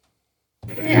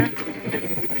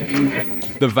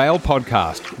The Vale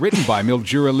Podcast, written by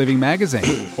Mildura Living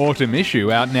Magazine. Autumn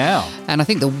issue out now. And I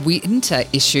think the winter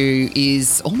issue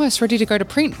is almost ready to go to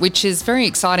print, which is very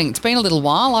exciting. It's been a little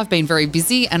while. I've been very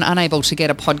busy and unable to get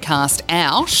a podcast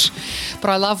out. But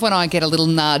I love when I get a little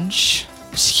nudge,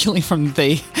 particularly from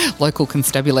the local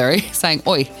constabulary, saying,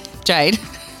 "Oi, Jade,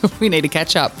 we need to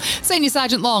catch up." Senior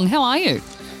Sergeant Long, how are you?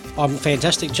 I'm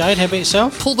fantastic, Jade. How about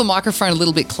yourself? Pull the microphone a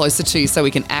little bit closer to you so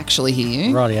we can actually hear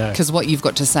you. Rightio. Because what you've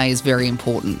got to say is very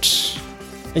important.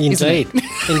 Indeed.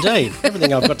 Indeed.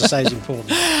 Everything I've got to say is important.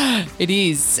 It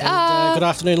is. And, good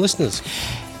afternoon, listeners.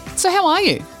 So how are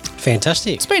you?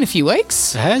 Fantastic. It's been a few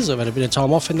weeks. It has. I've had a bit of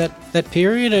time off in that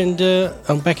period, and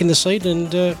I'm back in the seat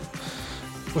and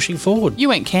pushing forward. You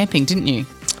went camping, didn't you?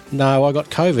 No, I got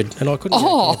COVID and I couldn't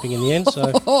go camping in the end.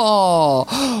 So,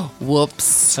 whoops.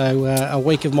 So a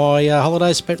week of my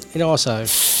holidays spent in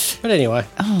ISO. But anyway.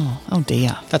 Oh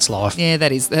dear. That's life. Yeah,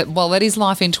 that is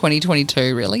life in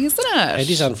 2022, really, isn't it? It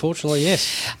is, unfortunately, yes.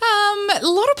 A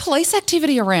lot of police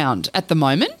activity around at the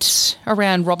moment,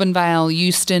 around Robinvale,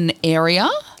 Euston area.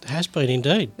 It has been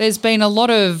indeed. There's been a lot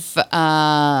of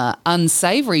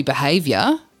unsavoury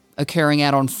behaviour occurring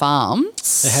out on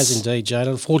farms. It has indeed, Jade.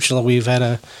 Unfortunately, we've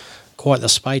had quite the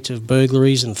spate of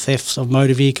burglaries and thefts of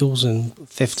motor vehicles and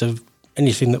theft of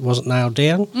anything that wasn't nailed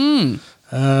down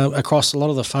across a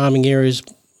lot of the farming areas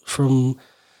from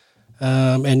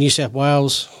our New South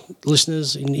Wales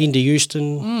listeners into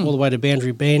Euston, all the way to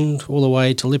Boundary Bend, all the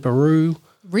way to Lipperoo.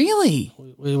 Really?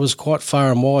 It was quite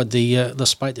far and wide, the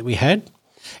spate that we had.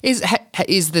 Is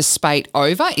the spate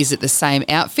over? Is it the same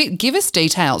outfit? Give us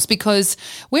details, because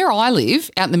where I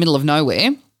live, out in the middle of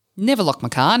nowhere, never lock my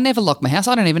car, never lock my house.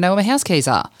 I don't even know where my house keys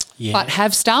are, but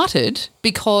have started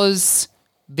because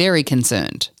very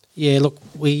concerned. Yeah, look,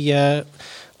 we are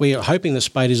hoping the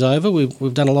spate is over.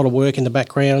 We've done a lot of work in the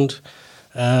background,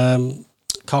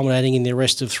 culminating in the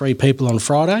arrest of 3 people on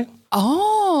Friday.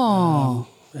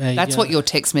 That's what your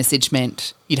text message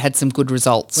meant. You'd had some good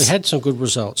results. We had some good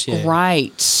results, yeah.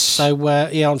 Great. So,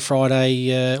 on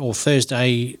Friday or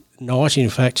Thursday night, in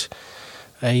fact,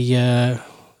 a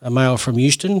male from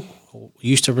Euston, or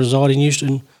used to reside in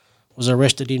Euston, was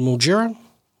arrested in Mildura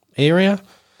area,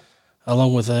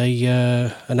 along with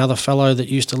another fellow that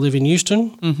used to live in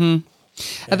Euston. Mm-hmm.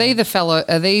 Are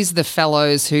these the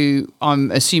fellows who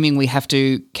I'm assuming we have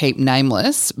to keep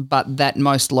nameless, but that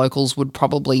most locals would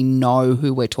probably know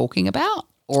who we're talking about?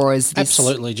 Or is this...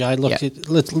 Absolutely, Jade. Look,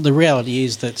 the reality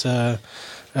is that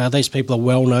these people are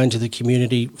well known to the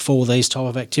community for these type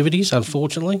of activities,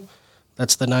 unfortunately.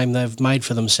 That's the name they've made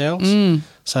for themselves.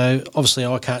 So obviously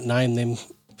I can't name them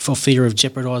for fear of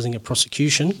jeopardising a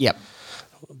prosecution. Yep.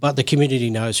 But the community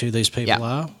knows who these people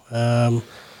are.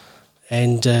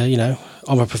 And,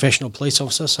 I'm a professional police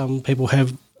officer. Some people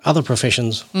have other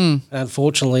professions. And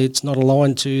unfortunately, it's not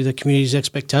aligned to the community's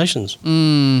expectations.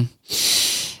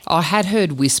 I had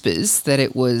heard whispers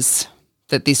that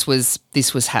this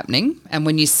was happening. And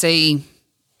when you see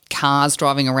cars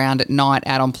driving around at night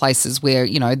out on places where,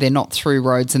 they're not through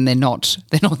roads and they're not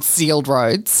sealed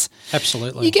roads.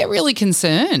 Absolutely. You get really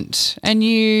concerned and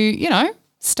you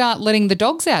start letting the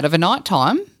dogs out of a night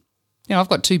time. I've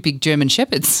got 2 big German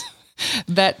Shepherds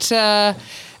that are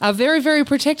very, very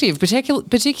protective,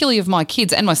 particularly of my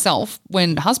kids and myself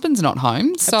when husband's not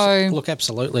home. So look,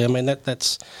 absolutely. I mean,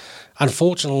 that's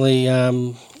unfortunately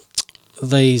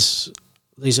these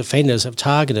offenders have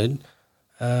targeted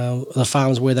the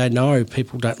farms where they know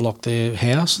people don't lock their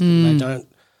house, they don't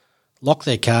lock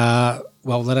their car.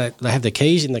 Well, they have the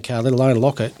keys in the car, let alone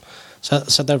lock it.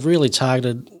 So they've really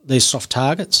targeted these soft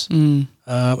targets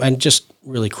and just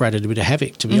really created a bit of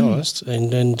havoc, to be honest.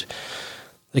 And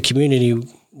the community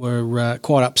were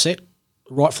quite upset,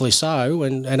 rightfully so,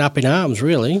 and up in arms,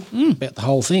 really, about the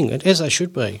whole thing, as they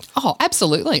should be. Oh,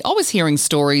 absolutely. I was hearing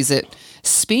stories at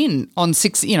Spin on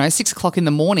 6 o'clock in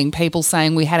the morning, people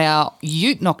saying we had our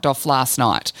ute knocked off last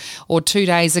night, or 2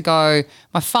 days ago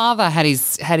my father had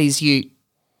his ute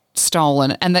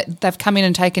stolen, and that they've come in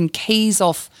and taken keys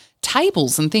off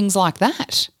tables and things like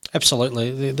that.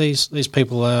 Absolutely. These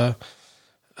people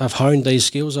have honed these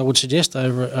skills, I would suggest,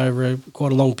 over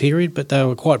quite a long period, but they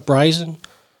were quite brazen,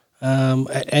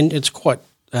 and it's quite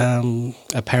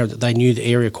apparent that they knew the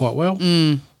area quite well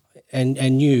and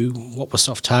knew what were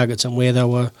soft targets and where they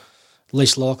were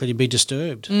least likely to be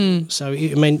disturbed. So,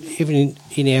 I mean, even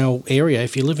in our area,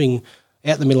 if you're living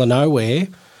out in the middle of nowhere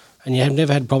and you have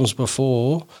never had problems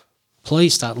before,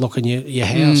 please start locking your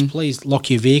house. Please lock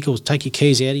your vehicles. Take your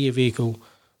keys out of your vehicle.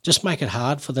 Just make it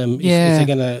hard for them if they're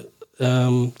going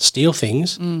to steal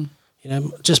things.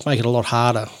 Just make it a lot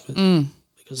harder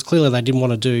because clearly they didn't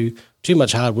want to do too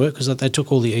much hard work because they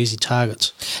took all the easy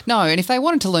targets. No, and if they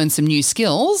wanted to learn some new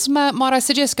skills, might I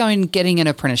suggest going and getting an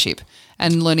apprenticeship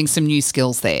and learning some new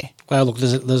skills there? Well, look,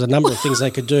 there's a number of things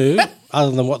they could do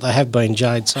other than what they have been,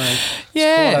 Jade, so it's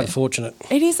quite unfortunate.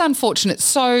 It is unfortunate.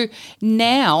 So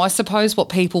now I suppose what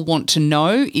people want to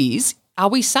know is, are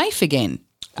we safe again?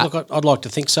 Look, I'd like to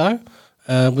think so.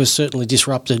 We've certainly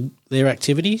disrupted their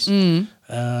activities.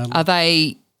 Are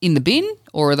they in the bin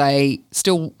or are they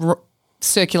still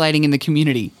circulating in the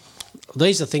community?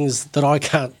 These are things that I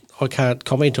can't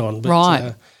comment on. But,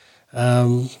 right.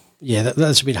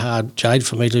 That's a bit hard, Jade,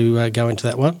 for me to go into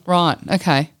that one. Right.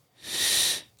 Okay.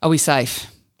 Are we safe?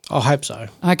 I hope so.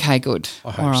 Okay, good.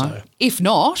 I hope so. If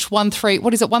not,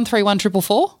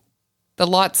 131-444? The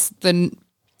lights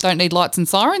don't need lights and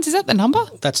sirens, is that the number?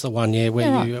 That's the one,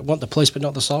 where you want the police but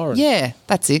not the siren. Yeah,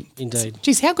 that's it. Indeed.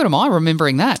 Geez, how good am I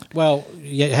remembering that? Well,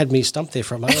 you had me stumped there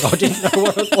for a moment. I didn't know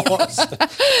what it was.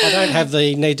 I don't have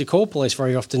the need to call police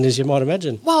very often, as you might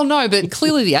imagine. Well, no, but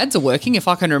clearly the ads are working if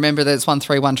I can remember that it's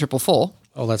 131-444.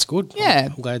 Oh, that's good. Yeah.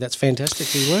 I'm glad that's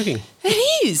fantastically working.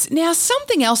 It is. Now,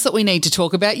 something else that we need to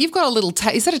talk about, you've got a little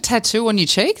is that a tattoo on your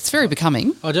cheek? It's very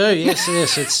becoming. I do, yes.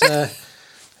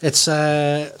 It's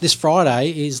this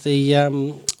Friday is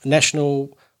the National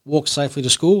Walk Safely to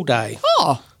School Day.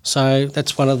 Oh. So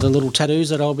that's one of the little tattoos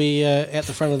that I'll be at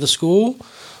the front of the school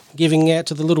giving out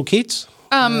to the little kids.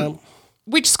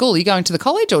 Which school? Are you going to the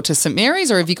college or to St Mary's,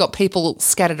 or have you got people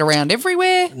scattered around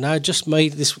everywhere? No, just me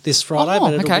this Friday,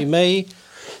 but it'll be me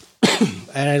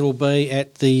and it will be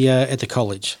at the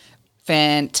college.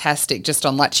 Fantastic, just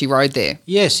on Latchy Road there.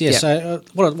 Yes. Yep. So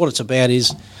what it's about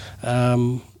is,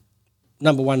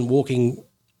 number one, walking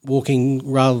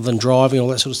rather than driving, all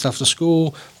that sort of stuff to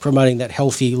school, promoting that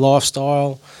healthy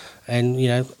lifestyle and,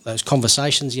 those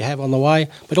conversations you have on the way,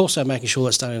 but also making sure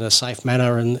that's done in a safe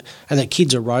manner and that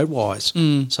kids are road wise.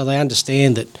 So they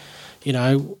understand that,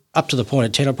 up to the point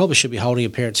of 10, I probably should be holding a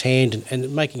parent's hand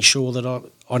and making sure that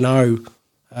I know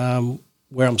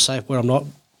where I'm safe, where I'm not,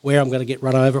 where I'm going to get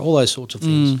run over, all those sorts of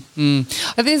things.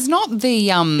 There's not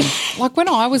the, like when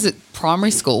I was at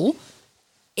primary school,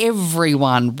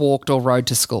 everyone walked or rode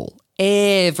to school.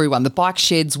 Everyone. The bike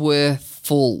sheds were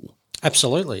full.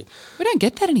 Absolutely. We don't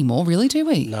get that anymore, really, do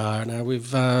we? No. We've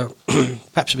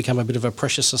perhaps become a bit of a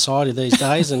precious society these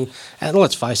days. and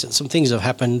let's face it, some things have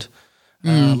happened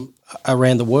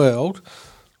around the world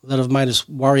that have made us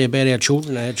worry about our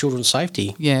children and our children's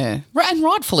safety. Yeah, and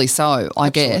rightfully so,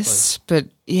 I guess. But,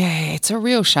 yeah, it's a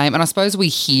real shame. And I suppose we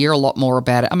hear a lot more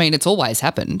about it. I mean, it's always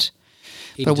happened,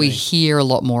 but we hear a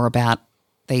lot more about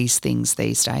these things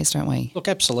these days, don't we? Look,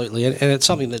 absolutely. And it's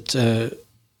something that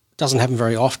doesn't happen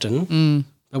very often.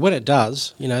 But when it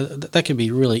does, that can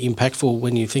be really impactful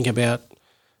when you think about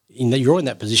you're in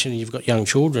that position and you've got young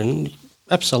children.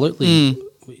 Absolutely.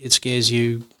 It scares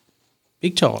you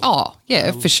big time. Oh,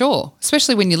 yeah, for sure.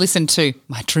 Especially when you listen to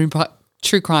my true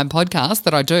crime podcast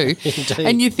that I do. Indeed.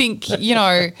 And you think,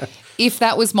 if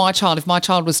that was my child, if my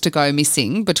child was to go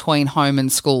missing between home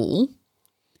and school,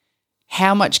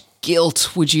 how much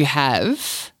guilt would you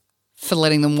have for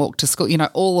letting them walk to school?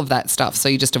 All of that stuff. So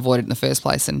you just avoid it in the first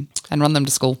place and run them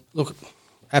to school. Look,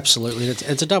 absolutely.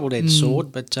 It's a double-edged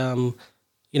sword, but,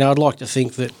 I'd like to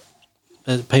think that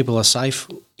people are safe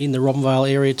in the Robinvale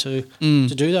area to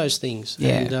do those things.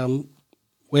 Yeah. And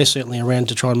we're certainly around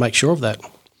to try and make sure of that.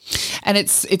 And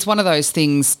it's one of those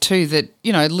things too that,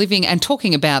 living and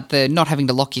talking about the not having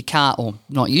to lock your car, or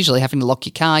not usually having to lock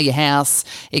your car, your house,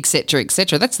 et cetera, et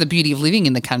cetera. That's the beauty of living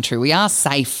in the country. We are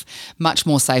safe, much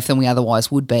more safe than we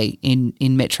otherwise would be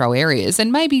in metro areas.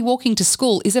 And maybe walking to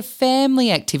school is a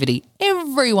family activity.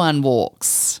 Everyone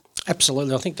walks.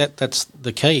 Absolutely. I think that's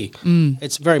the key.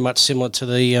 It's very much similar to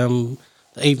the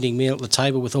evening meal at the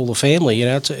table with all the family.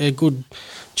 It's a good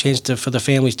chance for the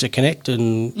families to connect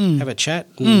and have a chat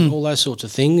and all those sorts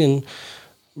of things, and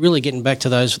really getting back to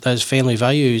those family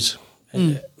values.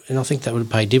 And I think that would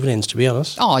pay dividends, to be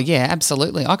honest. Oh, yeah,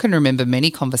 absolutely. I can remember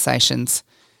many conversations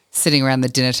sitting around the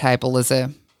dinner table as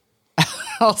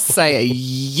I'll say a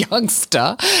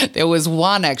youngster. There was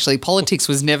one actually, politics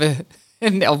was never...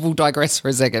 And I will digress for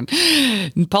a second.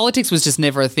 Politics was just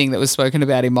never a thing that was spoken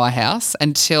about in my house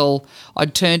until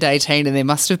I'd turned 18, and there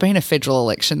must have been a federal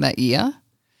election that year.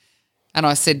 And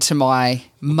I said to my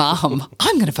mum,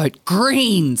 I'm going to vote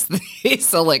Greens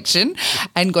this election,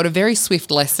 and got a very swift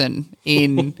lesson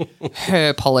in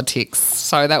her politics.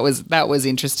 So that was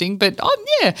interesting. But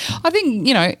I think,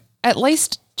 at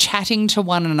least chatting to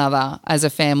one another as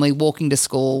a family, walking to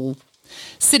school,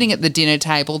 sitting at the dinner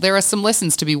table, there are some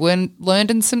lessons to be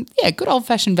learned and some, good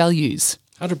old-fashioned values.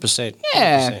 100%.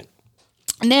 Yeah. 100%.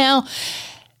 Now,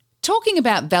 talking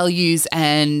about values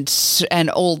and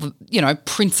all the,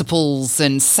 principles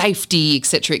and safety, et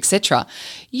cetera,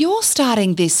 you're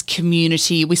starting this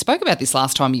community. We spoke about this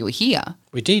last time you were here.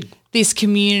 We did. This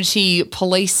community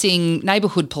policing,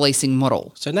 neighbourhood policing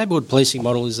model. So neighbourhood policing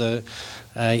model is a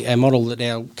model that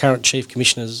our current Chief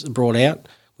Commissioner's brought out,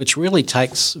 which really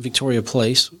takes Victoria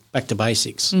Police back to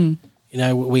basics.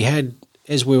 We had,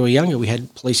 as we were younger, we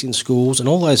had police in schools and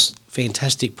all those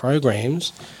fantastic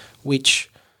programs which,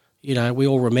 we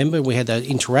all remember. We had those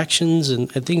interactions and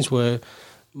things were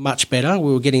much better.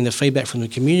 We were getting the feedback from the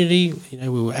community. We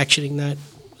were actioning that.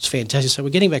 It was fantastic. So we're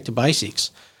getting back to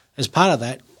basics. As part of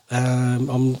that,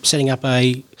 I'm setting up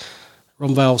a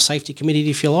Romvale Safety Committee,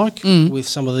 if you like, with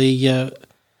some of the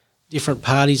different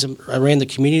parties around the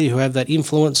community who have that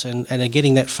influence and are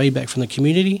getting that feedback from the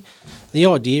community. The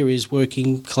idea is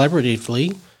working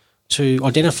collaboratively to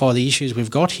identify the issues we've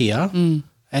got here and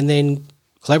then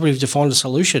collaboratively to find a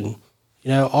solution.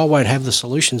 I won't have the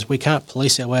solutions. We can't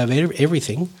police our way of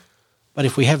everything. But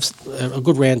if we have a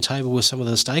good round table with some of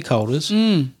the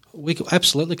stakeholders, we can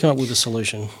absolutely come up with a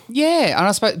solution. Yeah, and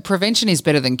I suppose prevention is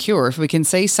better than cure. If we can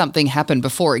see something happen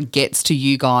before it gets to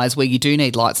you guys where you do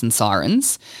need lights and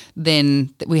sirens,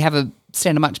 then we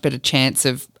stand a much better chance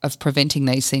of preventing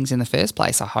these things in the first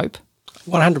place, I hope.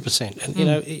 100%.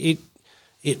 And,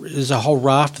 there's a whole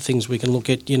raft of things we can look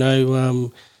at,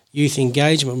 youth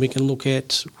engagement, we can look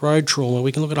at road trauma,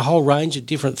 we can look at a whole range of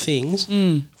different things.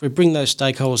 If we bring those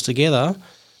stakeholders together,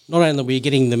 not only are we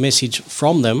getting the message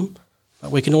from them,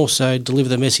 but we can also deliver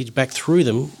the message back through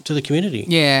them to the community.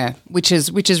 Yeah, which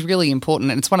is really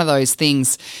important. And it's one of those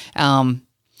things, I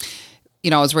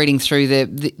was reading through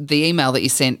the email that you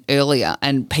sent earlier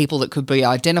and people that could be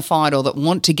identified or that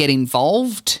want to get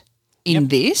involved in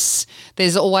this.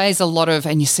 There's always a lot of,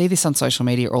 and you see this on social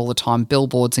media all the time,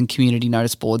 billboards and community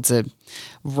notice boards are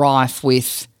rife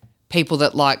with people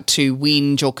that like to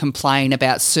whinge or complain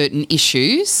about certain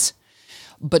issues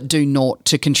but do naught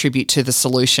to contribute to the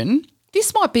solution.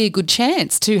 This might be a good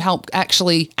chance to help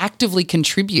actually actively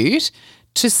contribute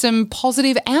to some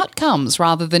positive outcomes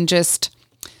rather than just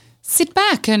sit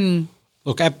back and...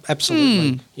 Look,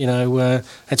 absolutely.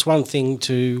 It's one thing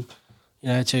to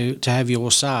have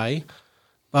your say,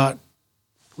 but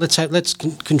let's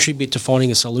contribute to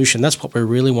finding a solution. That's what we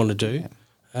really want to do.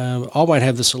 I won't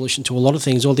have the solution to a lot of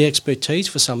things or the expertise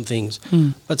for some things,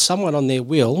 but someone on there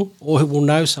will, or who will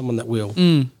know someone that will.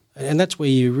 And that's where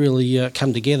you really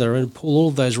come together and pull all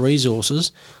of those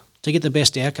resources to get the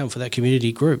best outcome for that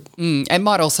community group. It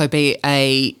might also be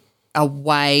a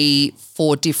way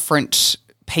for different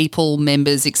people,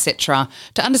 members, etc.,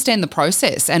 to understand the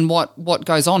process and what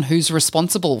goes on, who's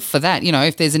responsible for that.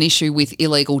 If there's an issue with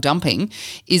illegal dumping,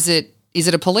 is it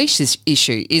a police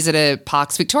issue? Is it a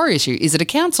Parks Victoria issue? Is it a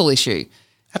council issue?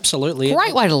 Absolutely.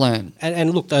 Great way to learn.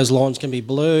 And look, those lines can be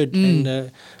blurred.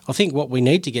 And I think what we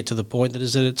need to get to the point that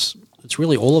it's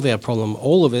really all of our problem.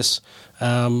 All of us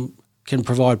can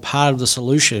provide part of the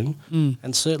solution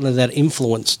and certainly that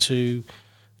influence to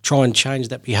try and change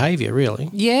that behaviour, really.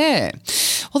 Yeah.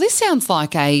 Well, this sounds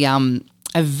like a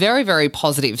very, very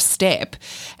positive step.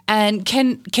 And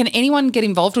can anyone get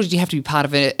involved, or do you have to be part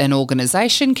of an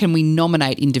organisation? Can we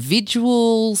nominate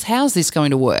individuals? How's this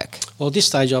going to work? Well, at this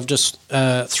stage, I've just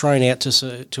thrown out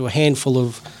to a handful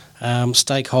of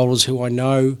stakeholders who I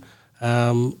know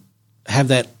have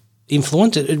that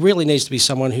influence. It really needs to be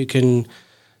someone who can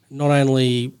not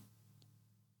only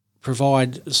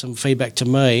provide some feedback to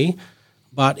me,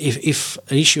 but if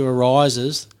an issue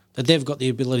arises, that they've got the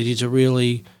ability to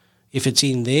really, if it's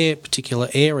in their particular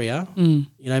area,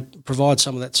 provide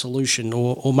some of that solution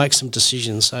or make some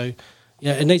decisions. So,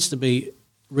 it needs to be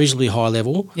reasonably high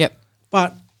level. Yep.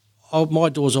 But my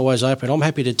door's always open. I'm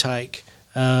happy to take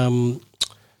any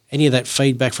of that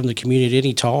feedback from the community at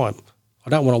any time. I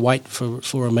don't want to wait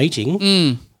for a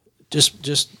meeting.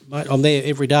 Just mate, I'm there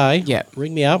every day. Yeah.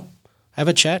 Ring me up, have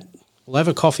a chat, we'll have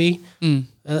a coffee,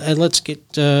 and let's get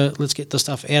the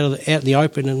stuff out in the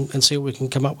open and see what we can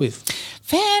come up with.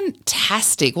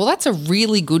 Fantastic. Well, that's a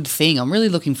really good thing. I'm really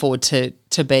looking forward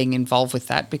to being involved with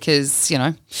that because,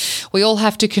 we all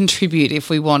have to contribute if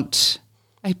we want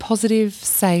a positive,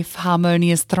 safe,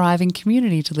 harmonious, thriving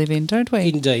community to live in, don't we?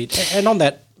 Indeed. And on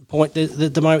that point,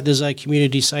 at the moment there's a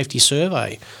community safety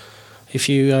survey. If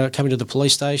you come into the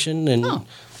police station and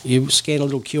you scan a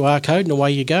little QR code and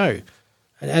away you go.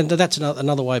 And that's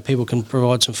another way people can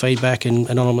provide some feedback and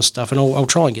anonymous stuff. And I'll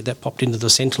try and get that popped into the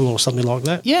Sentinel or something like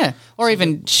that. Yeah, or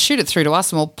even shoot it through to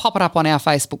us and we'll pop it up on our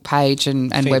Facebook page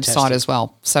and website as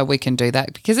well, so we can do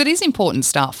that because it is important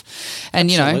stuff.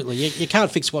 And, absolutely. You can't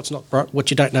fix what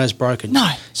you don't know is broken. No.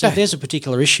 So if there's a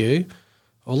particular issue,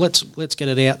 well, let's get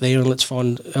it out there and let's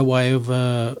find a way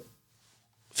of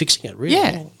fixing it, really.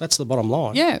 Yeah. That's the bottom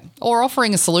line. Yeah, or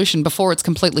offering a solution before it's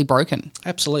completely broken.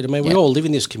 Absolutely. I mean, we all live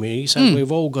in this community, so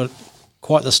we've all got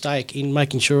quite the stake in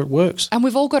making sure it works. And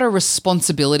we've all got a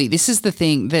responsibility. This is the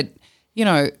thing that,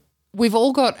 we've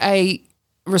all got a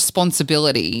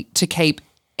responsibility to keep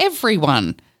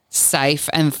everyone safe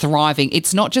and thriving.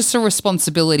 It's not just a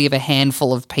responsibility of a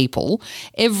handful of people.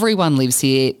 Everyone lives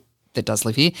here. That does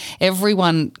live here.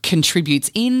 Everyone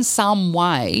contributes in some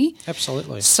way.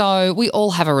 Absolutely. So we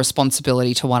all have a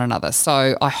responsibility to one another.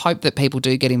 So I hope that people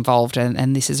do get involved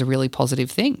and this is a really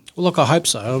positive thing. Well, look, I hope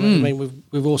so. I mean,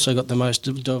 we've also got the most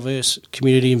diverse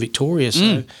community in Victoria,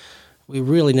 so we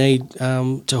really need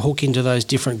to hook into those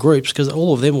different groups because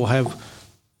all of them will have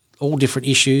all different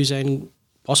issues and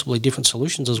possibly different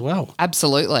solutions as well.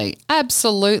 Absolutely.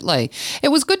 Absolutely. It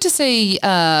was good to see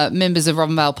members of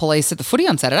Robinvale Police at the footy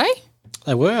on Saturday.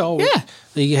 They were.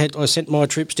 I sent my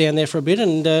troops down there for a bit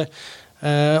and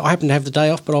I happened to have the day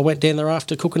off, but I went down there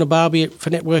after cooking a barbie for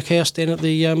Network House down at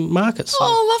the market. So.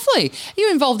 Oh, lovely. Are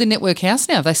you involved in Network House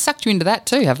now? Have they sucked you into that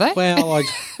too, have they? Well,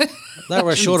 they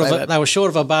were short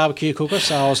of a barbecue cooker,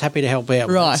 so I was happy to help out.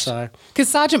 Right. With it, because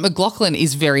Sergeant McLaughlin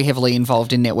is very heavily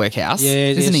involved in Network House,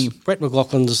 isn't he? Brett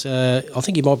McLaughlin's, I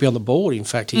think he might be on the board, in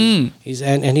fact.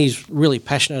 He's really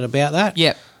passionate about that.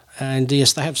 Yep. And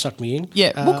yes, they have sucked me in.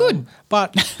 Yeah, well, good.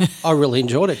 But I really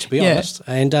enjoyed it, to be honest.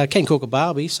 And can cook a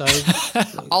barbie, so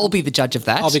I'll be the judge of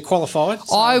that. I'll be qualified.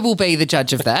 So. I will be the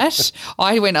judge of that.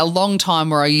 I went a long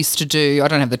time where I used to do, I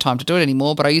don't have the time to do it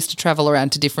anymore, but I used to travel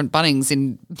around to different Bunnings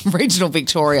in regional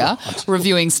Victoria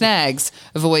reviewing snags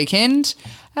of a weekend.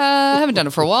 I haven't done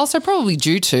it for a while, so probably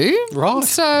due to. Right.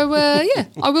 So,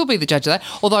 I will be the judge of that.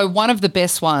 Although one of the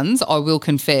best ones, I will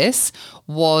confess,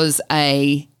 was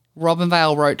a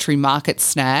Robinvale Rotary Market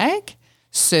snag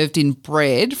served in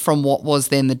bread from what was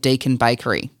then the Deacon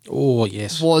Bakery. Oh,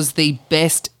 yes. Was the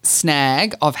best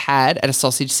snag I've had at a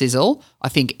sausage sizzle, I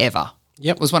think, ever.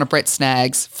 Yep. It was one of Brett's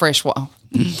snags, fresh one.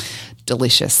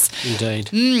 Delicious.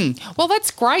 Indeed. Well,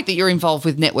 that's great that you're involved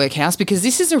with Network House because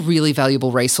this is a really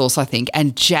valuable resource, I think,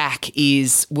 and Jack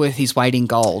is worth his weight in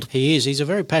gold. He is. He's a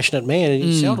very passionate man and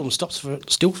he seldom stops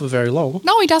still for very long.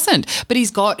 No, he doesn't. But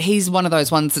he's one of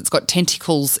those ones that's got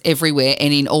tentacles everywhere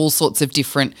and in all sorts of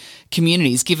different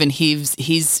communities, given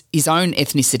his own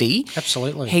ethnicity.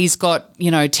 Absolutely. He's got,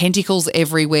 tentacles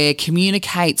everywhere,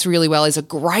 communicates really well, is a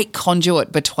great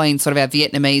conduit between sort of our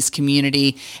Vietnamese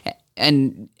community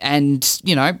and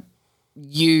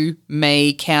you,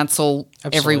 me, council,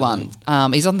 Absolutely. everyone.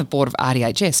 He's on the board of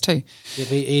RDHS too. Yeah,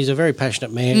 he's a very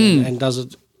passionate man and does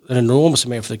an enormous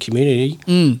amount for the community.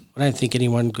 I don't think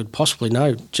anyone could possibly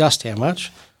know just how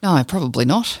much. No, probably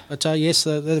not. But yes,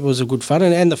 that was a good fun.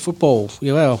 And the football,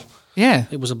 Yeah.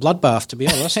 it was a bloodbath, to be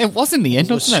honest. It was in the end,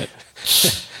 wasn't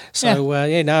it?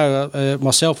 So,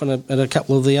 myself and a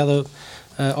couple of the other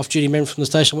off-duty men from the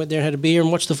station went there and had a beer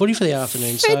and watched the footy for the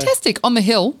afternoon. Fantastic. On the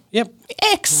hill? Yep.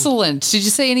 Excellent. Did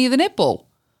you see any of the netball?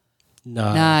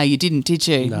 No. No, you didn't, did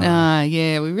you? No,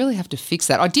 yeah, we really have to fix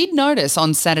that. I did notice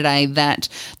on Saturday that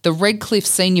the Redcliffe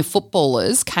senior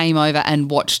footballers came over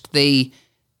and watched the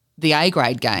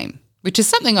A-grade game, which is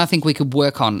something I think we could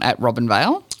work on at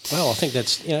Robinvale. Well, I think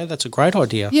that's a great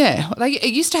idea. Yeah,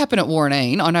 it used to happen at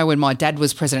Warrenene. I know when my dad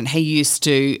was president, he used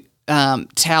to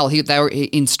they were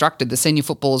instructed, the senior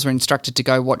footballers were instructed to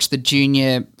go watch the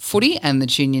junior footy and the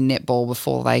junior netball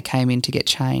before they came in to get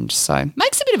changed. So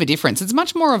makes a bit of a difference. It's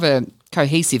much more of a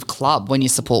cohesive club when you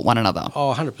support one another.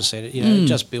 Oh, 100%. It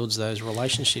just builds those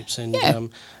relationships and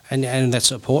that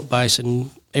support base and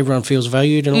everyone feels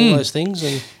valued and all those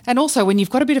things. And also when you've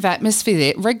got a bit of atmosphere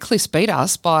there, Redcliffe's beat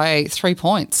us by 3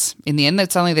 points in the end.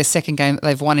 That's only their second game that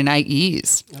they've won in 8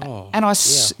 years. Oh, and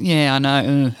I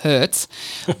know, hurts.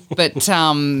 but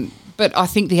I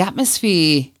think the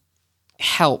atmosphere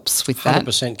helps with that.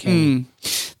 100% can.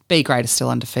 B grade is still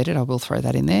undefeated. I will throw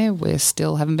that in there. We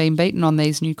still haven't been beaten on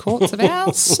these new courts of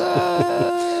ours.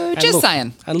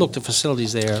 Saying. And look, the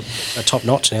facilities there are top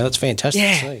notch now. That's fantastic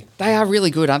to see. They are really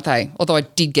good, aren't they? Although I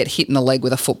did get hit in the leg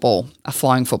with a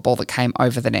flying football that came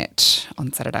over the net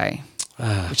on Saturday,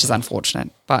 which is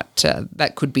unfortunate. But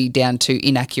that could be down to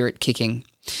inaccurate kicking.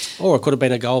 Or it could have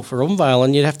been a goal for Umvale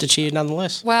and you'd have to cheer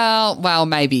nonetheless. Well,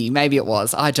 maybe it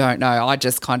was. I don't know. I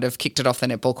just kind of kicked it off the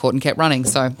netball court and kept running.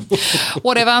 So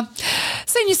whatever.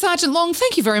 Senior Sergeant Long,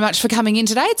 thank you very much for coming in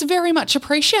today. It's very much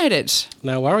appreciated.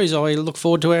 No worries. I look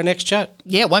forward to our next chat.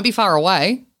 Yeah, it won't be far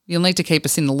away. You'll need to keep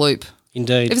us in the loop.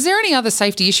 Indeed. Is there any other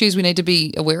safety issues we need to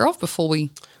be aware of before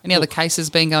any other cases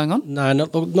being going on? No,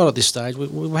 not at this stage.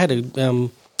 We've had a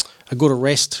good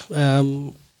arrest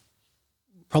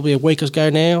probably a week ago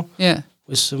now. Yeah.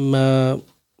 with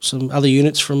some other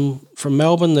units from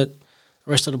Melbourne that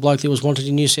arrested a bloke that was wanted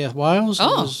in New South Wales.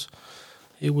 Oh.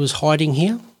 He was hiding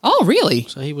here. Oh, really?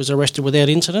 So he was arrested without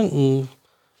incident and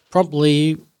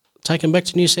promptly taken back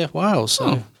to New South Wales.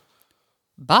 So,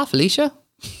 Bye, Felicia.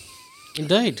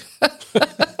 Indeed.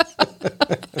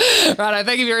 Righto,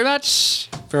 thank you very much.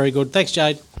 Very good. Thanks,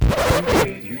 Jade.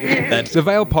 That's the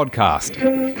Vale Podcast.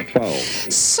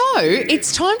 So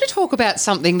it's time to talk about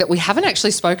something that we haven't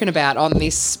actually spoken about on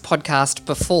this podcast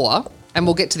before, and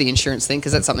we'll get to the insurance thing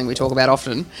because that's something we talk about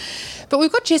often. But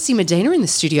we've got Jessie Medina in the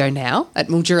studio now at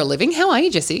Mildura Living. How are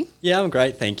you, Jessie? Yeah, I'm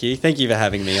great, thank you. Thank you for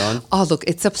having me on. Oh, look,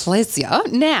 it's a pleasure.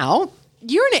 Now,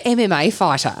 you're an MMA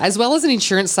fighter as well as an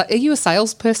insurance. Are you a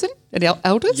salesperson at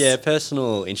Elders? Yeah,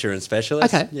 personal insurance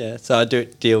specialist. Okay. Yeah, so I do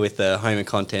deal with home and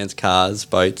contents, cars,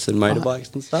 boats and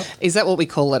motorbikes and stuff. Is that what we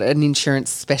call it, an insurance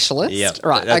specialist? Yep.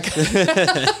 Right,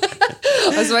 okay.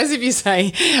 I suppose if you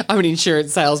say I'm an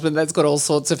insurance salesman, that's got all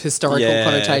sorts of historical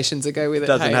connotations that go with it.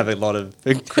 Doesn't have a lot of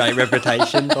great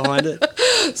reputation behind it.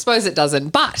 I suppose it doesn't.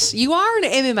 But you are an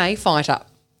MMA fighter.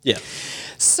 Yeah.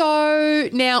 So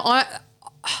now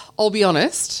I'll be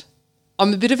honest,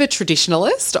 I'm a bit of a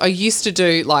traditionalist. I used to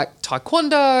do like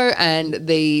taekwondo and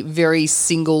the very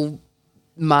single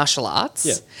martial arts.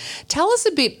 Yeah. Tell us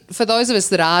a bit, for those of us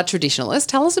that are traditionalists,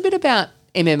 tell us a bit about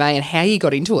MMA and how you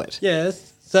got into it. Yeah,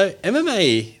 so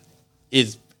MMA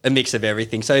is a mix of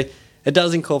everything. So it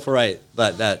does incorporate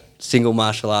like that single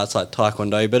martial arts like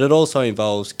taekwondo, but it also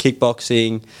involves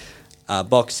kickboxing,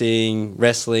 boxing,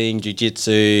 wrestling,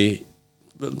 jiu-jitsu,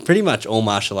 pretty much all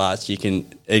martial arts it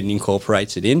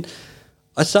incorporates it in.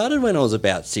 I started when I was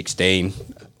about 16.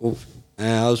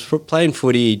 I was playing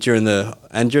footy during the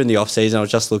off season. I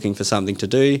was just looking for something to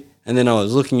do, and then I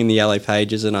was looking in the yellow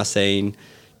pages and I seen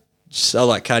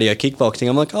like cardio kickboxing.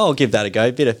 I'm like, oh, I'll give that a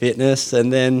go, bit of fitness,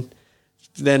 and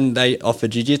then they offer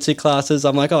jiu-jitsu classes.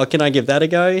 I'm like, oh, can I give that a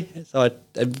go? So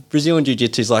Brazilian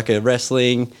jiu-jitsu is like a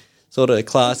wrestling sort of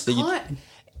class.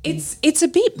 It's a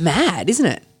bit mad, isn't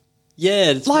it?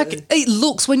 Yeah. It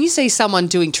looks, when you see someone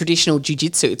doing traditional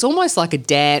jiu-jitsu, it's almost like a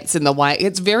dance in the way.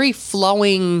 It's very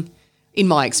flowing in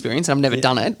my experience. I've never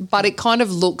done it, but it kind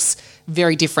of looks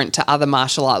very different to other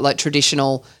martial art, like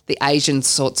traditional, the Asian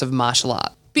sorts of martial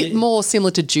art. Bit more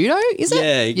similar to judo, is it?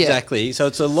 Yeah, exactly. Yeah. So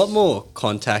it's a lot more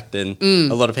contact than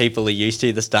a lot of people are used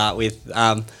to start with.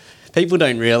 People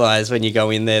don't realise when you go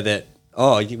in there that,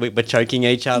 we're choking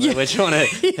each other, we're trying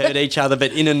to hurt each other,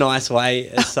 but in a nice way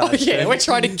as such. We're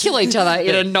trying to kill each other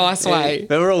in a nice way.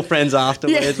 But we're all friends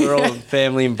afterwards. We're all a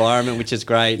family environment, which is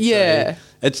great. Yeah.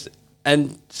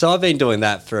 So I've been doing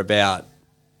that for about,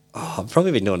 I've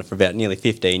probably been doing it for about nearly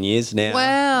 15 years now.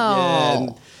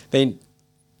 Wow. Yeah,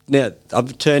 now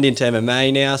I've turned into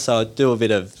MMA now, so I do a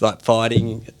bit of like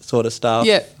fighting sort of stuff.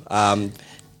 Yeah.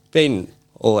 Been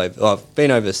all over. I've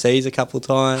been overseas a couple of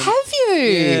times. Have you?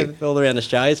 Yeah, all around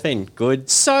Australia. It's been good.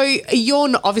 So you're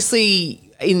obviously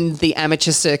in the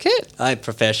amateur circuit?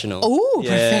 Professional. Oh,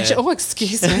 professional. Oh,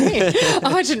 excuse me.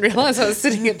 I didn't realise I was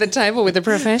sitting at the table with a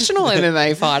professional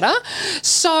MMA fighter.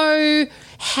 So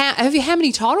how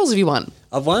many titles have you won?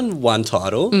 I've won one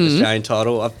title, Australian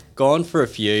title. I've gone for a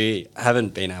few. I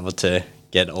haven't been able to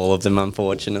get all of them,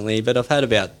 unfortunately, but I've had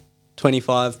about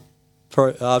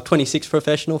 26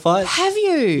 professional fights. Have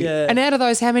you? Yeah. And out of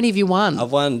those, how many have you won?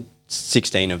 I've won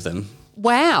 16 of them.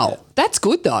 Wow. Yeah. That's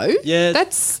good, though. Yeah,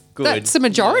 That's good. That's a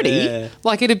majority. Yeah.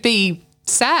 Like, it'd be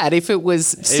sad if it was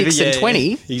 6 and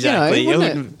 20. Exactly. You know,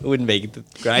 it wouldn't be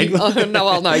great.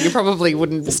 No, you probably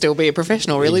wouldn't still be a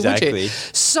professional, really, would you? Exactly.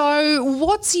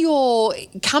 So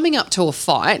coming up to a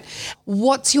fight,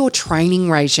 what's your training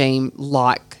regime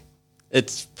like?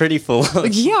 It's pretty full.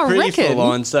 Yeah, I reckon. Pretty full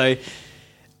on. So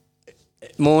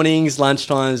mornings,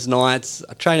 lunchtimes, nights,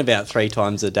 I train about 3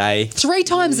 times a day. 3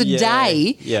 times a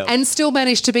day? Yeah. And still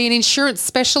manage to be an insurance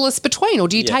specialist between, or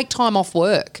do you take time off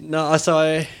work? No,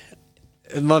 so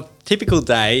my typical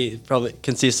day probably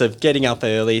consists of getting up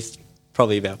early,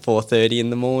 probably about 4:30 in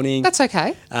the morning. That's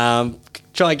okay.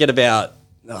 Try and get about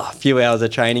a few hours of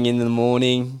training in the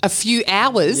morning. A few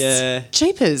hours? Yeah.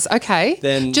 Jeepers, okay.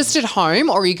 Then just at home,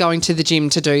 or are you going to the gym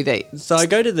to do these? So I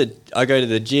go to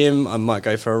the gym. I might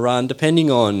go for a run,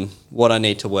 depending on what I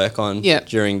need to work on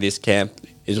during this camp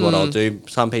is what I'll do.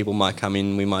 Some people might come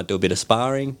in, we might do a bit of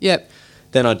sparring. Yep.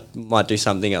 Then I might do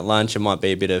something at lunch. It might be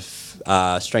a bit of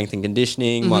strength and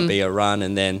conditioning, might be a run,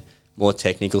 and then more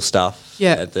technical stuff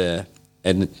at the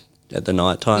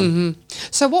night time.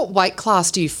 So what weight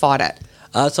class do you fight at?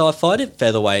 So I fight at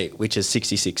featherweight, which is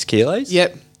 66 kilos.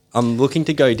 Yep. I'm looking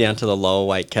to go down to the lower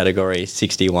weight category,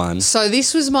 61. So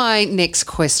this was my next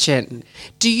question.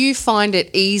 Do you find it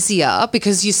easier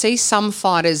because you see some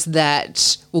fighters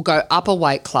that will go up a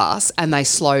weight class and they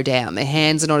slow down. Their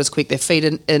hands are not as quick, their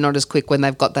feet are not as quick when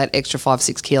they've got that extra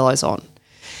 5-6 kilos on.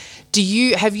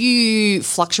 Have you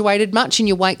fluctuated much in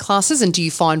your weight classes, and do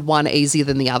you find one easier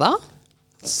than the other?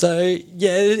 So,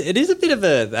 yeah, it is a bit of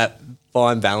that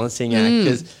fine balancing act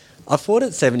because I fought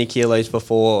at 70 kilos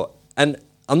before, and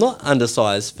I'm not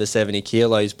undersized for 70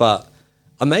 kilos, but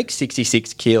I make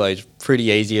 66 kilos pretty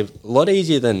easy, a lot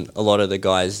easier than a lot of the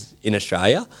guys in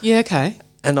Australia. Yeah, okay.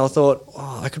 And I thought,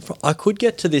 I could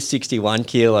get to this 61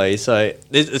 kilos, so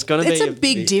it's going to be... It's a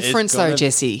big difference though,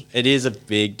 Jesse. It is a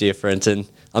big difference, and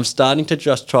I'm starting to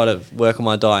just try to work on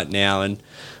my diet now, and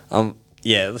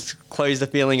let's close the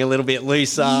feeling a little bit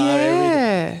looser.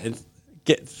 Yeah.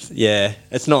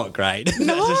 It's not great.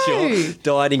 No. That's for sure.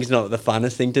 Dieting's not the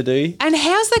funnest thing to do. And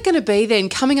how's that going to be then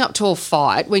coming up to a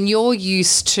fight when you're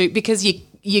used to, because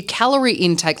your calorie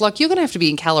intake, like you're going to have to be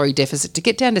in calorie deficit to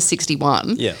get down to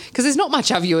 61. Yeah. Because there's not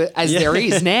much of you as there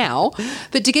is now.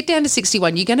 But to get down to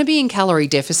 61, you're going to be in calorie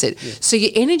deficit. Yeah. So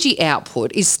your energy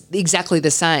output is exactly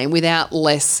the same without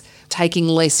taking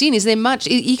less in. Is there much,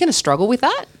 are you going to struggle with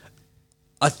that?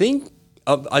 I think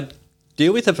I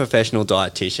deal with a professional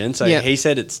dietitian, so he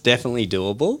said it's definitely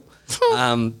doable.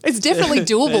 It's definitely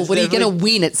doable, but are you going to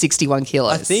win at 61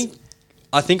 kilos?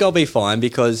 I think I'll be fine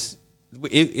because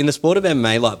in the sport of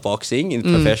MMA, like boxing, in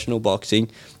professional boxing,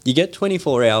 you get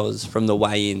 24 hours from the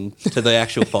weigh-in to the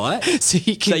actual fight. So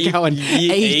you can go and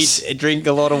eat, drink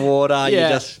a lot of water. Yeah.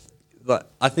 You just,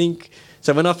 I think...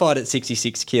 So when I fight at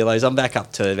 66 kilos, I'm back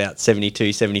up to about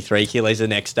 72, 73 kilos the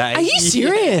next day. Are you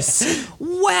serious? Yeah.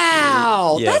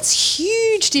 Wow. Yeah. That's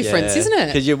huge difference, isn't it?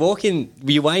 Because you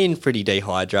weigh in pretty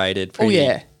dehydrated,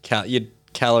 you're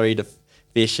calorie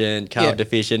deficient, carb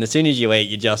deficient. As soon as you eat,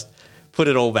 you just put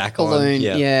it all back on.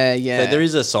 Yeah. So there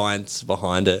is a science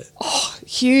behind it. Oh,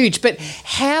 huge. But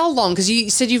how long, because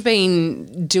you said you've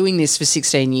been doing this for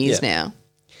 16 years now.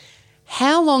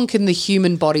 How long can the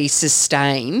human body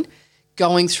sustain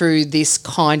going through this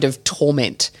kind of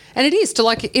torment? And it is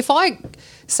if I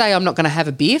say I'm not going to have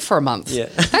a beer for a month,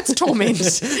 that's torment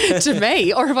to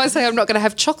me. Or if I say I'm not going to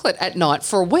have chocolate at night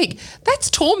for a week, that's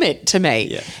torment to me.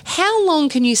 Yeah. How long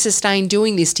can you sustain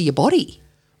doing this to your body?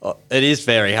 Oh, it is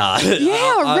very hard. Yeah,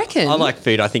 I reckon. I like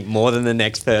food, I think, more than the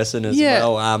next person as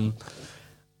well.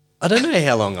 I don't know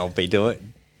how long I'll be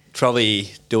probably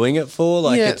doing it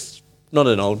for. It's not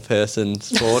an old person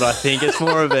sport. I think it's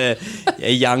more of a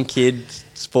young kid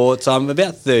sport. So I'm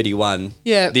about 31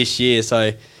 this year.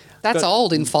 So that's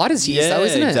old in fighters' years, though,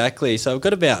 isn't it? Yeah, exactly. So I've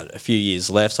got about a few years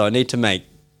left. So I need to make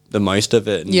the most of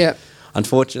it. And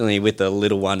unfortunately, with the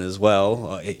little one as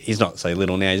well, he's not so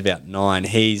little now. He's about 9.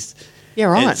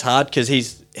 It's hard because he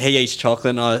eats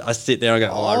chocolate and I sit there and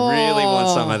go, I really want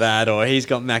some of that. Or he's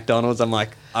got McDonald's. I'm like,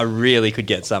 I really could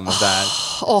get some of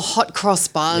that. Or hot cross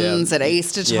buns at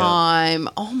Easter time.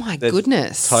 Oh, my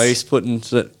goodness. Toast, putting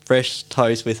fresh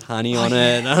toast with honey on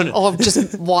it. Or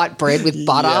just white bread with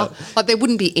butter. Like there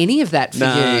wouldn't be any of that for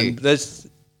you. That's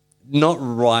not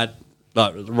right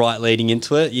leading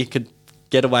into it. You could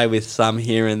get away with some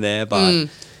here and there, but...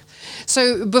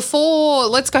 So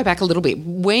let's go back a little bit.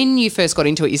 When you first got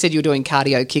into it, you said you were doing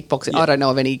cardio kickboxing. I don't know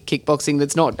of any kickboxing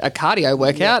that's not a cardio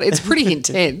workout. It's pretty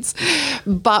intense.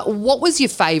 But what was your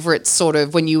favourite sort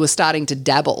of when you were starting to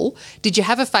dabble? Did you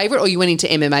have a favourite, or you went into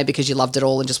MMA because you loved it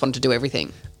all and just wanted to do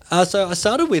everything? So I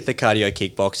started with the cardio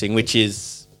kickboxing, which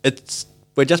is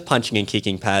we're just punching and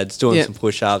kicking pads, doing some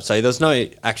push-ups. So there's no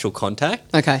actual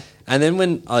contact. Okay. And then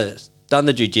when I done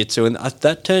the jiu-jitsu, and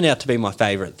that turned out to be my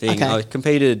favourite thing. Okay. I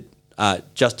competed...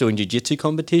 just doing jiu-jitsu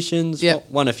competitions,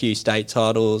 won a few state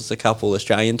titles, a couple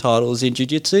Australian titles in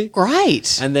jiu-jitsu.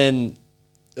 Great. And then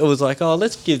it was like,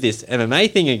 let's give this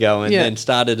MMA thing a go, and then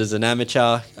started as an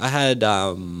amateur. I had,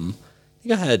 I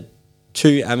think I had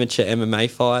 2 amateur MMA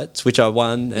fights, which I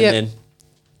won, and then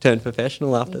turned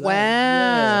professional after that.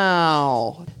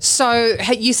 Wow. Yeah. So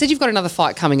you said you've got another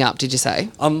fight coming up, did you say?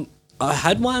 I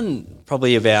had one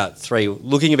probably about 3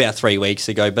 weeks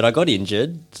ago, but I got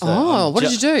injured. So what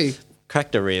did you do?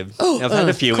 Cracked a rib. I've had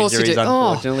a few injuries,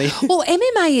 unfortunately. Well,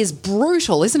 MMA is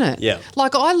brutal, isn't it? Yeah.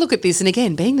 Like I look at this, and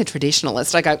again, being the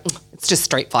traditionalist, I go, it's just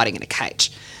street fighting in a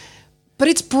cage. But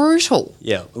it's brutal.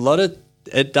 Yeah,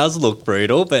 it does look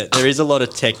brutal, but there is a lot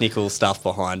of technical stuff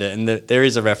behind it, and there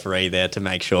is a referee there to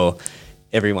make sure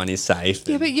everyone is safe.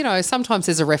 Yeah, but, sometimes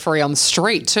there's a referee on the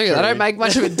street too. True. They don't make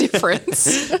much of a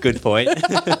difference. Good point.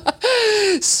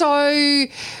 So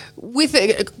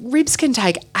ribs can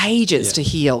take ages to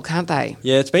heal, can't they?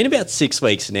 Yeah, it's been about 6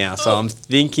 weeks now, so I'm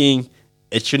thinking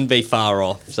it shouldn't be far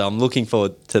off. So I'm looking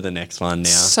forward to the next one now.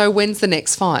 So when's the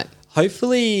next fight?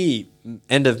 Hopefully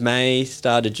end of May,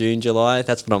 start of June, July.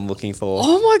 That's what I'm looking for.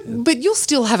 Oh my! But you'll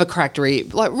still have a cracked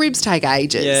rib. Like ribs take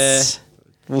ages. Yeah,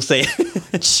 we'll see.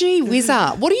 Gee whizzer.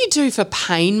 What do you do for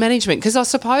pain management? Because I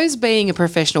suppose being a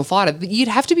professional fighter, you'd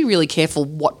have to be really careful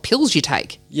what pills you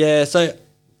take. Yeah, so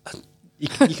you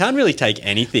can't really take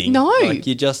anything. No. Like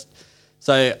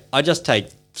I just take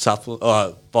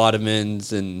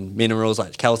vitamins and minerals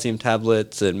like calcium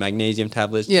tablets and magnesium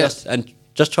tablets. Yeah.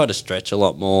 Just try to stretch a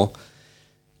lot more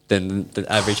than the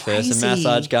average person. Crazy.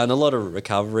 Massage gun, a lot of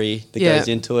recovery that goes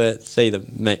into it. See the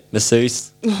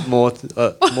masseuse more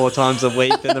times a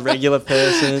week than the regular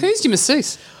person. Who's your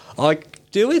masseuse? I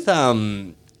deal with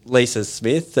Lisa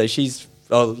Smith. So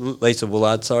Lisa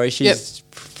Woolard. Sorry, she's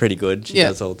pretty good. She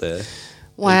does all the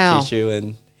tissue,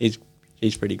 and he's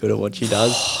pretty good at what she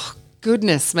does.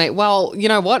 Goodness, mate. Well, you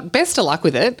know what? Best of luck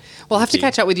with it. We'll have to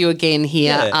catch up with you again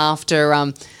here after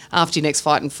your next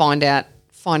fight and find out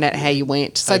how you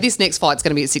went. So this next fight's going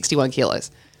to be at 61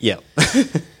 kilos. Yeah.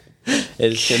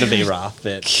 It's going to be rough.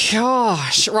 But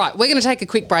Gosh. Right, we're going to take a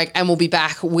quick break and we'll be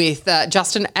back with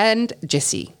Justin and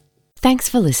Jesse. Thanks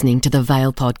for listening to the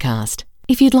Vale podcast.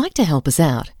 If you'd like to help us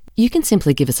out, you can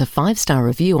simply give us a 5-star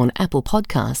review on Apple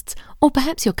Podcasts, or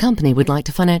perhaps your company would like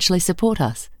to financially support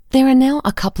us. There are now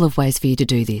a couple of ways for you to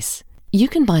do this. You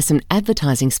can buy some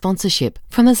advertising sponsorship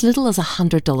from as little as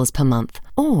 $100 per month,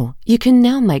 or you can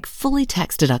now make fully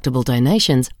tax-deductible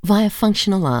donations via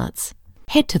Functional Arts.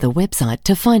 Head to the website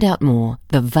to find out more,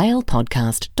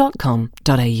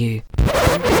 thevalepodcast.com.au.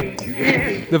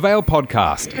 The Vale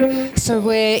Podcast. So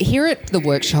we're here at the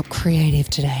workshop Creative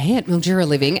today at Mildura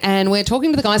Living, and we're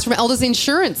talking to the guys from Elders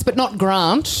Insurance, but not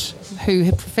Grant, who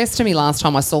had professed to me last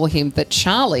time I saw him that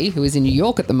Charlie, who is in New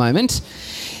York at the moment,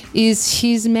 is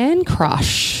his man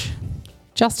crush.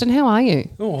 Justin, how are you?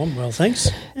 Oh, I'm well, thanks.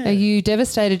 Yeah. Are you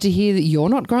devastated to hear that you're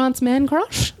not Grant's man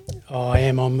crush? Oh, I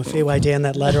am. I'm a fair way down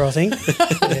that ladder, I think.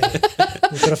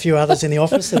 We've got a few others in the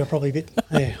office that are probably a bit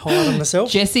higher than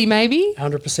myself. Jesse, maybe?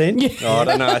 100%. I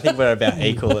don't know. I think we're about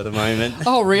equal at the moment.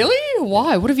 Oh, really?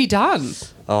 Why? What have you done?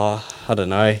 Oh, I don't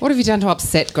know. What have you done to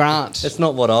upset Grant? It's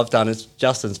not what I've done.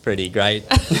 Justin's pretty great.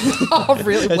 Oh,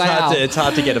 really? Wow. It's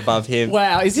hard to get above him.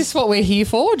 Wow. Is this what we're here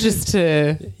for? Just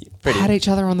to pat each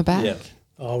other on the back? Yeah.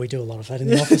 Oh, we do a lot of that in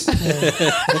the office.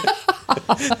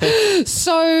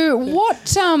 So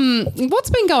what's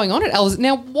been going on at Elders?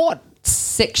 Now, what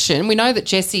section? We know that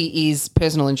Jesse is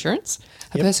personal insurance,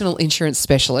 a personal insurance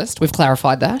specialist. We've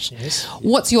clarified that. Yes.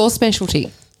 What's your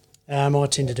specialty? I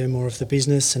tend to do more of the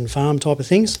business and farm type of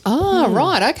things. Ah,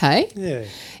 right. Okay. Yeah.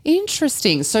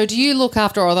 Interesting. So do you look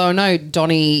after, although I know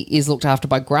Donnie is looked after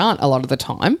by Grant a lot of the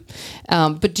time,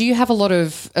 but do you have a lot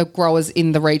of growers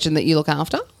in the region that you look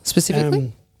after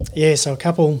specifically? So a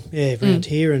couple, around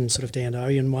here and sort of down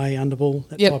Oyen Way, Underball,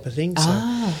 that type of thing.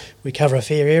 So we cover a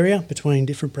fair area between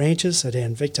different branches, so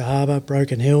down Victor Harbour,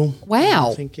 Broken Hill. Wow.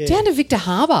 I think, down to Victor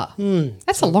Harbour.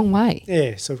 That's a long way.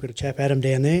 Yeah, so we've got a chap, Adam,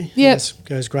 down there. Yeah.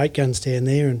 Goes great guns down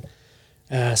there, and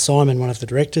Simon, one of the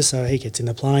directors, so he gets in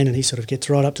the plane and he sort of gets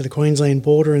right up to the Queensland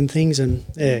border and things. And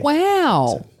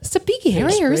Wow. It's a big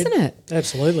area, isn't it?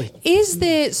 Absolutely. Is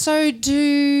there, so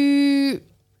do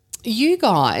you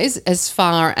guys, as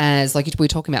far as, like we're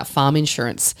talking about farm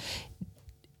insurance,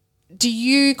 do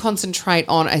you concentrate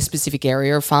on a specific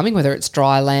area of farming, whether it's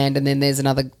dry land and then there's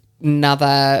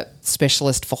another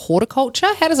specialist for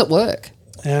horticulture? How does it work?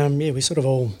 We sort of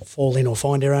all fall in or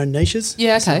find our own niches.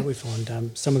 Yeah, okay. So we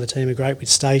find some of the team are great with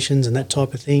stations and that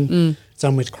type of thing,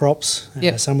 some with crops,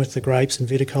 some with the grapes and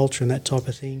viticulture and that type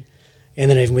of thing, and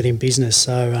then even within business.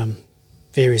 So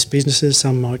various businesses,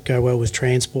 some might go well with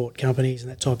transport companies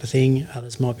and that type of thing.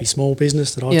 Others might be small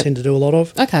business that I tend to do a lot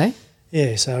of. Okay.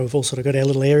 Yeah, so we've all sort of got our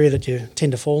little area that you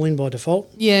tend to fall in by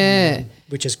default. Yeah.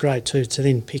 Which is great too, to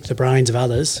then pick the brains of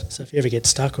others. So if you ever get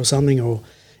stuck or something, or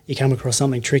you come across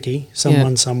something tricky,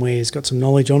 someone somewhere has got some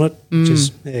knowledge on it, which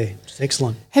is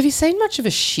excellent. Have you seen much of a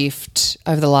shift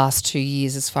over the last 2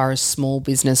 years as far as small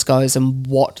business goes and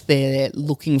what they're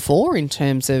looking for in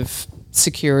terms of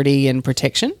security and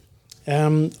protection?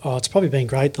 It's probably been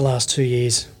great the last 2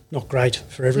 years. Not great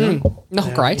for everyone.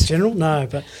 Not great. In general, no,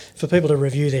 but for people to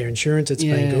review their insurance, it's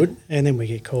been good. And then we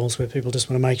get calls where people just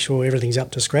want to make sure everything's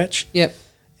up to scratch. Yep.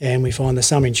 And we find the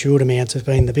sum insured amounts have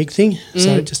been the big thing.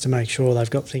 So just to make sure they've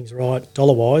got things right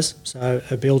dollar-wise. So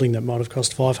a building that might have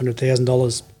cost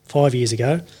 $500,000 5 years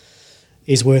ago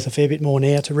is worth a fair bit more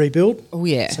now to rebuild. Oh,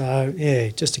 yeah.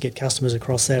 So, just to get customers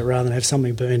across that rather than have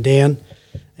something burned down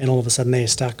and all of a sudden they're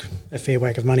stuck a fair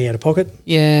whack of money out of pocket.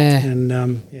 Yeah. And,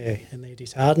 and they're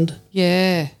disheartened.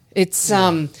 Yeah. It's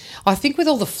I think with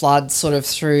all the floods sort of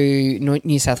through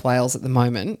New South Wales at the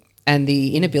moment and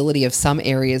the inability of some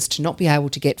areas to not be able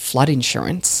to get flood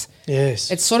insurance,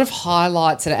 Yes. it sort of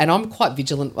highlights it. And I'm quite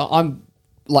vigilant. I'm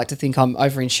like to think I'm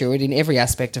overinsured in every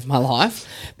aspect of my life,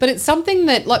 but it's something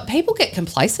that like people get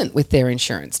complacent with their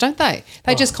insurance, don't they?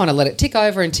 They just kind of let it tick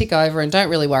over and don't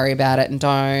really worry about it and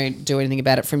don't do anything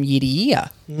about it from year to year.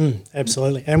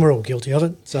 Absolutely. And we're all guilty of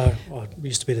it. So I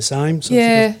used to be the same. So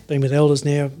I've been with Elders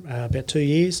now about 2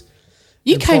 years.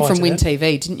 You And came prior from to Win that-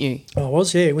 TV, didn't you? I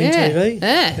was, Win TV.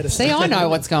 Yeah. Had a See, I stint- know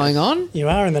what's going on. You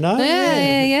are in the know.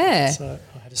 Yeah. So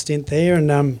I had a stint there and,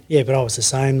 but I was the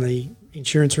same. The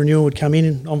insurance renewal would come in,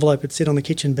 an envelope would sit on the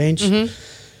kitchen bench,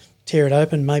 tear it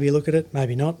open, maybe look at it,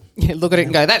 maybe not. Yeah, look at it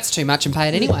and go, that's too much and pay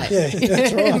it anyway. Yeah,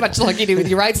 that's right. Much like you do with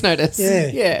your rates notice.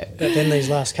 Yeah. But then these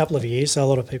last couple of years, so a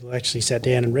lot of people actually sat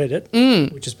down and read it,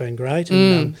 which has been great.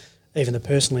 And even the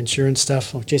personal insurance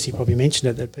stuff, like Jesse probably mentioned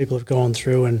it, that people have gone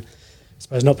through and I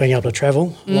suppose not being able to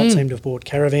travel. A lot seem to have bought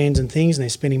caravans and things and they're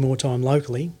spending more time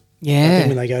locally. But then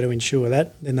when they go to insure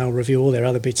that, then they'll review all their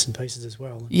other bits and pieces as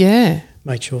well. And Yeah.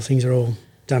 make sure things are all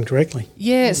done correctly.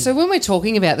 Yeah. So when we're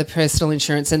talking about the personal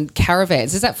insurance and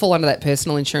caravans, does that fall under that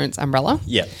personal insurance umbrella?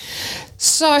 Yeah.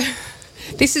 So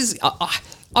this is,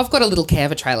 I've got a little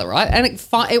Canva trailer, right? And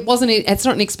it's not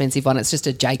an expensive one. It's just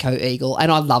a Jayco Eagle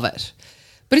and I love it.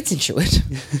 But it's insured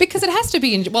because it has to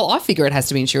be, I figure it has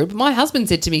to be insured. But my husband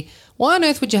said to me, why on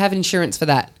earth would you have insurance for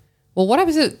that? Well, what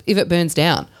happens if it burns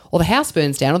down or the house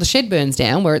burns down or the shed burns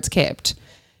down where it's kept?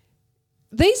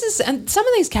 And some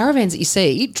of these caravans that you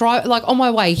see, drive like on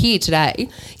my way here today,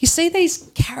 you see these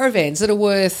caravans that are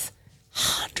worth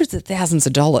hundreds of thousands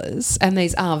of dollars and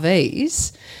these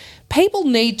RVs. People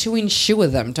need to insure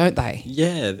them, don't they?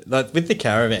 Yeah, like with the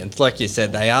caravans, like you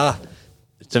said, they are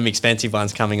some expensive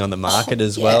ones coming on the market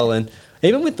as well, and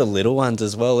even with the little ones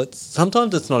as well.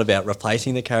 Sometimes it's not about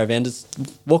replacing the caravan. It's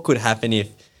what could happen if,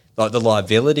 like, the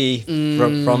liability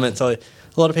from it. So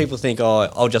a lot of people think, oh,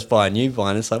 I'll just buy a new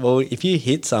one. It's like, well, if you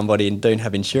hit somebody and don't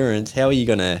have insurance, how are you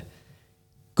going to?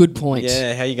 Good point.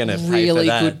 Yeah, how are you going to pay for Really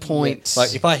that? good point.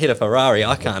 Like, if I hit a Ferrari,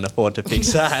 I can't afford to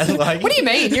fix that. Like, What do you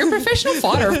mean? You're a professional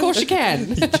fighter. Of course you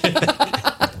can.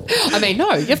 I mean, no,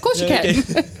 of course you can.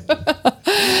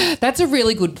 That's a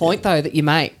really good point, though, that you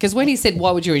make. Because when he said,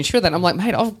 why would you insure that? I'm like,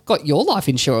 mate, I've got your life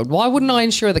insured. Why wouldn't I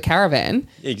insure the caravan?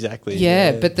 Exactly.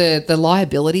 Yeah, but the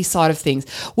liability side of things,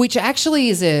 which actually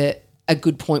is a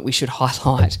good point we should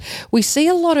highlight. We see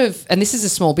a lot of, and this is a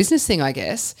small business thing, I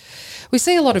guess, we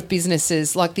see a lot of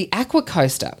businesses like the Aqua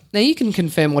Coaster. Now, you can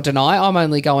confirm or deny. I'm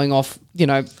only going off,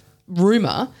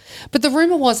 rumour. But the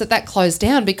rumour was that closed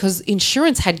down because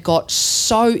insurance had got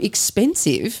so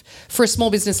expensive for a small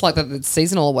business like that that's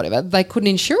seasonal or whatever, they couldn't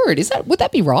insure it. Would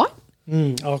that be right?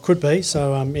 Oh, it could be.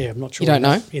 So, I'm not sure. You don't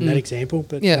know? In that example.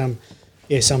 But, Yeah.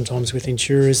 Sometimes with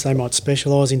insurers, they might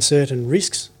specialise in certain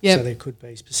risks. Yep. So there could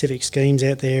be specific schemes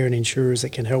out there and insurers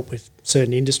that can help with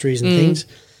certain industries and things.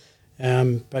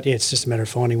 But, it's just a matter of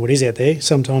finding what is out there.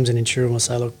 Sometimes an insurer will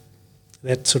say, look, we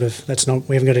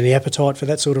haven't got any appetite for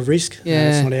that sort of risk. Yeah.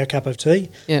 It's not our cup of tea.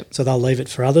 Yep. So they'll leave it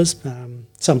for others.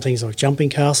 Some things like jumping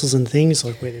castles and things,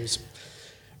 like where there's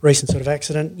recent sort of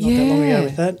accident not that long ago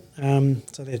with that.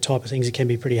 So they're the type of things that can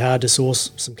be pretty hard to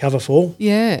source some cover for.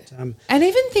 Yeah. And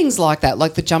even things like that,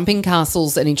 like the jumping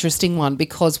castle's an interesting one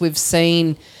because we've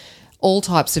seen all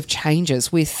types of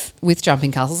changes with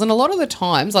jumping castles. And a lot of the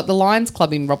times, like the Lions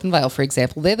Club in Robinvale, for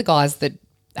example, they're the guys that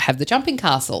have the jumping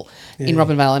castle in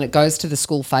Robinvale, and it goes to the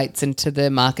school fetes and to the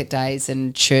market days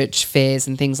and church fairs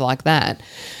and things like that.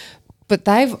 But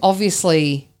they've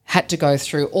obviously had to go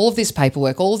through all of this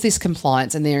paperwork, all of this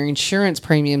compliance, and their insurance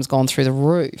premiums gone through the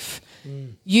roof.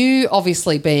 You,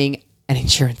 obviously being an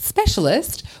insurance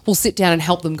specialist, will sit down and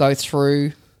help them go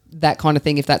through that kind of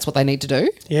thing if that's what they need to do.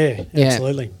 Yeah,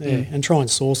 absolutely. Yeah. And try and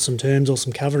source some terms or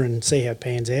some cover and see how it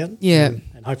pans out. Yeah.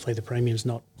 And hopefully the premium's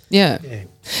not. Yeah. Yeah.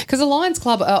 Because the Lions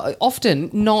Club are often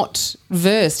not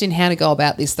versed in how to go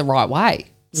about this the right way.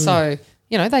 So,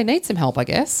 they need some help, I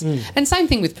guess. And same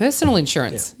thing with personal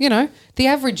insurance. Yeah. The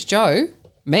average Joe,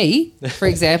 me, for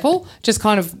example, just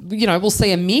kind of, we'll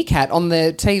see a meerkat on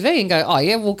the TV and go, oh,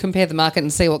 yeah, we'll compare the market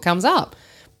and see what comes up.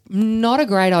 Not a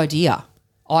great idea.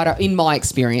 In my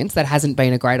experience, that hasn't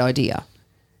been a great idea.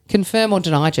 Confirm or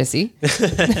deny, Jesse?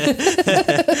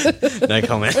 No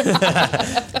comment.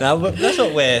 No, but that's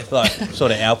what we're like.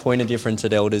 Sort of our point of difference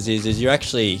at Elders is you're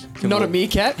actually Not a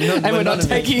meerkat, and we're not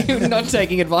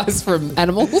taking advice from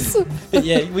animals. But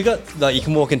yeah, we got like you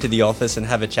can walk into the office and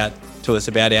have a chat to us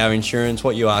about our insurance,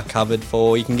 what you are covered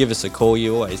for. You can give us a call.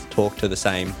 You always talk to the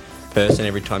same person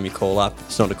every time you call up.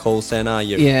 It's not a call centre.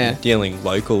 You're dealing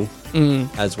local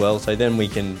as well. So then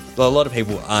a lot of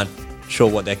people aren't sure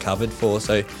what they're covered for.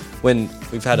 So when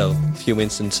we've had a few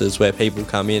instances where people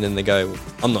come in and they go,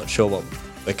 I'm not sure what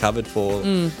we're covered for.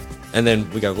 And then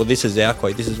we go, well, this is our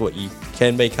quote. This is what you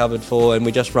can be covered for. And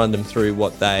we just run them through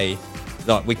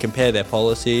we compare their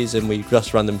policies and we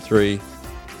just run them through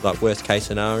like worst case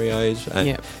scenarios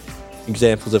and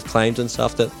examples of claims and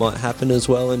stuff that might happen as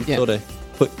well, and sort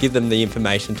of give them the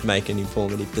information to make an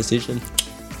informative decision.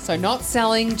 So not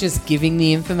selling, just giving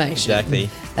the information. Exactly.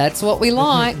 That's what we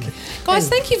like. Guys,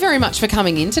 thank you very much for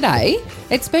coming in today.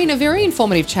 It's been a very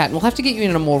informative chat, and we'll have to get you in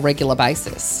on a more regular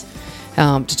basis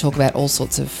to talk about all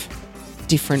sorts of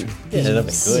different things. That'd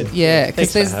be good. Yeah,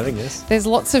 thanks for having us. There's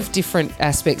lots of different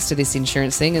aspects to this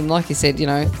insurance thing, and like you said,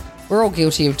 we're all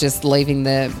guilty of just leaving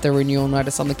the renewal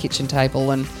notice on the kitchen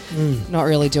table and not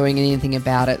really doing anything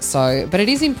about it. So, but it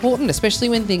is important, especially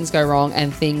when things go wrong,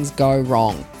 and things go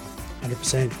wrong.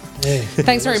 100%. Yeah.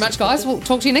 Thanks very much, guys. We'll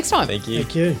talk to you next time. Thank you.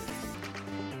 Thank you.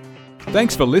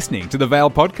 Thanks for listening to the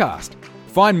Vale Podcast.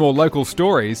 Find more local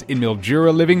stories in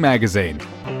Mildura Living Magazine.